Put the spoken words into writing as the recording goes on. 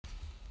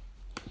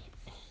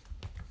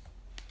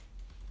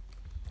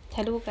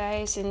Hello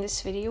guys, in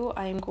this video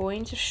I'm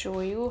going to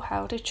show you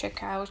how to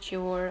check out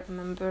your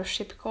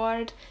membership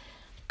card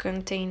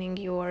containing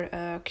your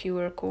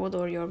QR code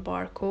or your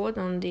barcode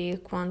on the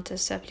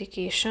Qantas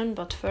application.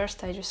 But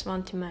first I just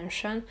want to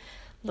mention,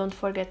 don't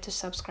forget to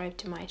subscribe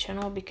to my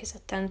channel, because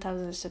at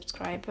 10,000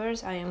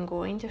 subscribers I am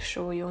going to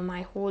show you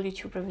my whole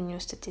YouTube revenue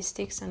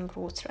statistics and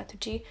growth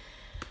strategy,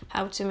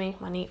 how to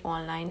make money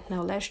online.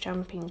 Now let's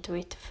jump into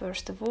it.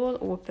 First of all,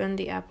 open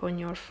the app on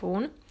your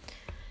phone.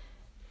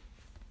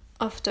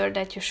 After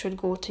that, you should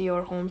go to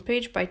your home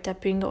page by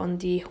tapping on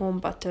the home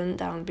button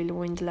down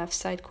below in the left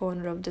side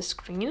corner of the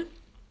screen.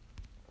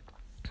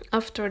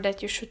 After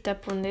that, you should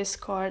tap on this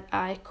card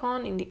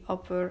icon in the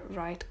upper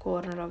right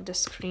corner of the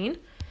screen,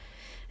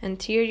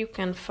 and here you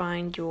can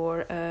find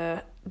your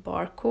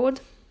barcode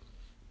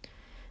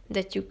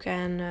that you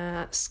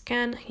can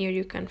scan. Here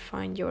you can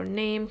find your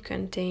name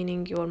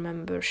containing your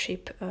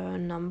membership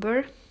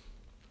number,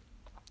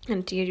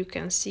 and here you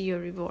can see your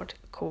reward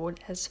code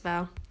as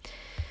well.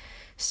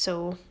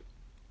 So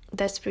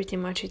that's pretty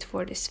much it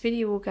for this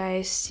video,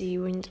 guys. See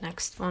you in the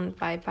next one.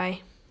 Bye bye.